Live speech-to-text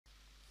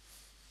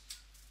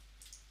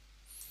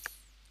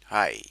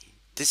Hi,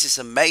 this is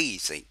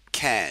amazing,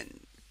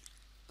 Ken.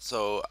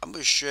 So I'm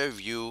going to share with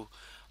you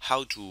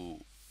how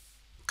to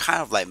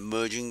kind of like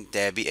merging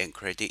debit and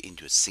credit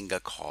into a single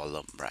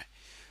column, right?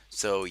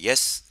 So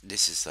yes,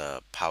 this is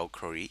a Power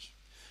Query.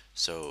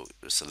 So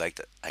you select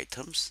the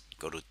items,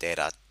 go to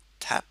Data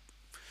tab,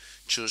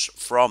 choose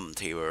from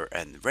table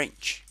and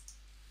range.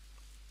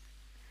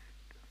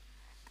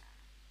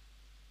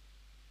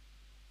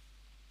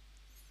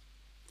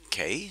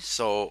 Okay,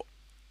 so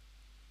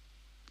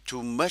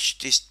to merge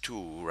these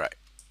two, right?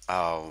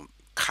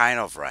 Kind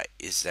of right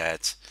is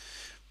that,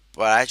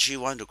 but I actually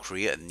want to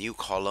create a new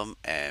column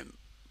and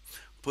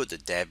put the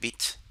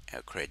debit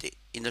and credit.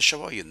 In the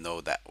short, you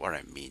know that what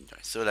I mean,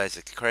 right? So that's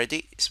the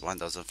credit is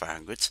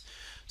 1,500,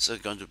 so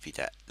it's going to be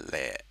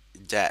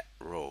that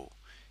row,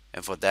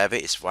 and for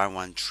debit is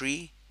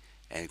 113,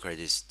 and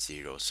credit is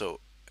 0. So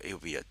it will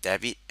be a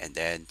debit and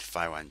then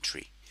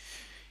 513.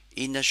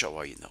 In the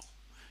short, you know,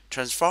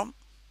 transform.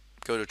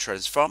 Go to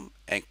transform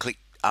and click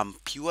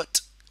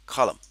Unpivot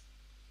column.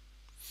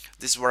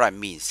 This is what I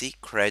mean. See,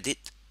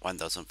 credit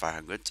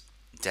 1,500,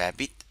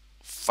 debit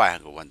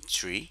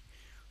 513.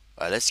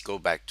 Let's go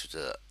back to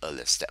the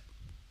earlier step.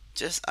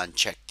 Just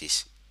uncheck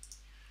this.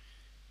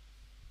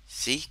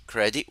 See,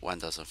 credit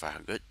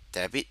 1,500,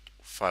 debit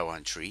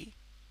 513,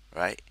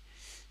 right?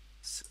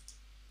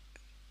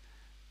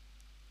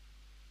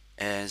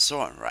 And so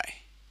on, right?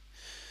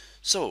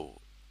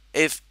 So,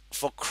 if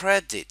for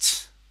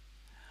credit,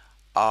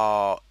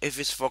 if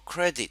it's for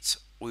credit,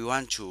 we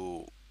want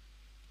to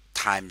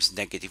times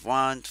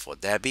 -1. For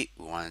debit,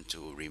 we want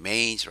to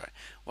remains, right?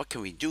 What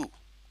can we do,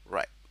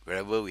 right?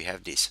 Wherever we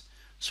have this,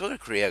 so we're gonna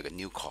create a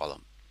new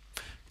column.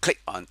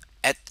 Click on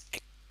Add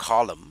a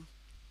column,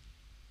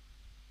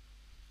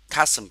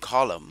 custom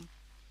column.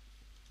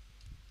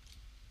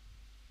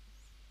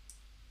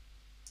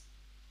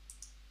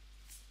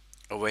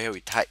 Over here,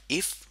 we type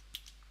if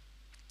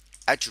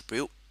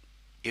attribute.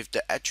 If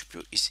the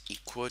attribute is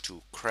equal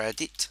to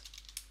credit,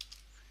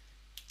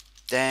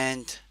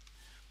 then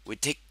we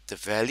take the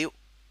value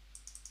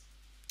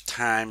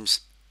times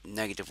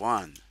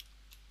 -1.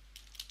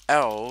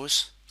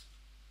 Else,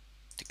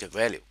 take the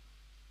value.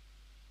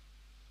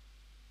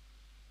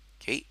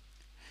 Okay.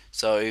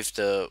 So if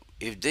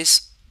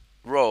this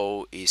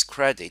row is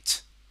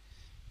credit,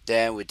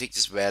 then we take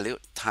this value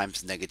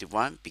times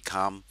 -1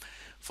 become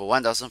for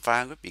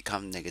 1,500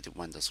 become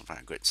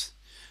 -1,500.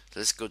 So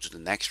let's go to the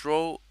next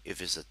row.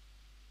 If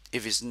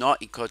it's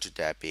not equal to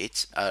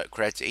debit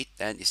credit,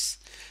 then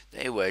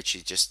it will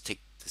actually just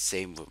take the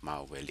same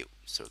amount value.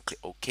 So click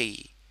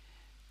OK.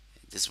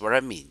 This is what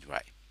I mean,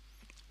 right?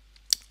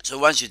 So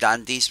once you've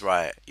done this,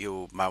 right,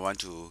 you might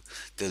want to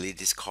delete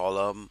this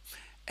column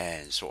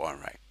and so on,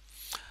 right?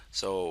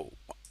 So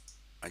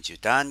once you're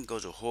done, go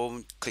to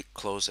home, click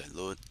close and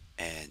load,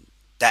 and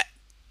that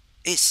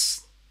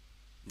is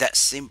that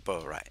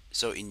simple, right?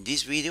 So in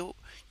this video,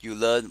 you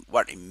learn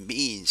what it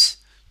means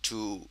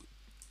to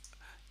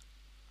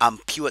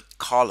unpivot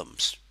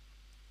columns,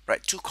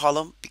 right? Two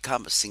column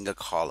become a single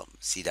column.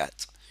 See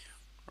that,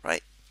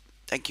 right?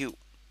 Thank you.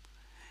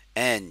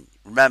 And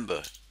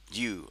remember,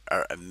 you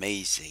are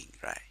amazing,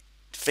 right?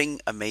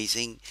 Think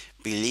amazing,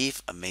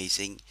 believe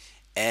amazing,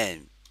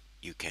 and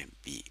you can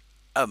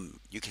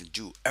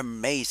do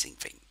amazing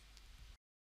things.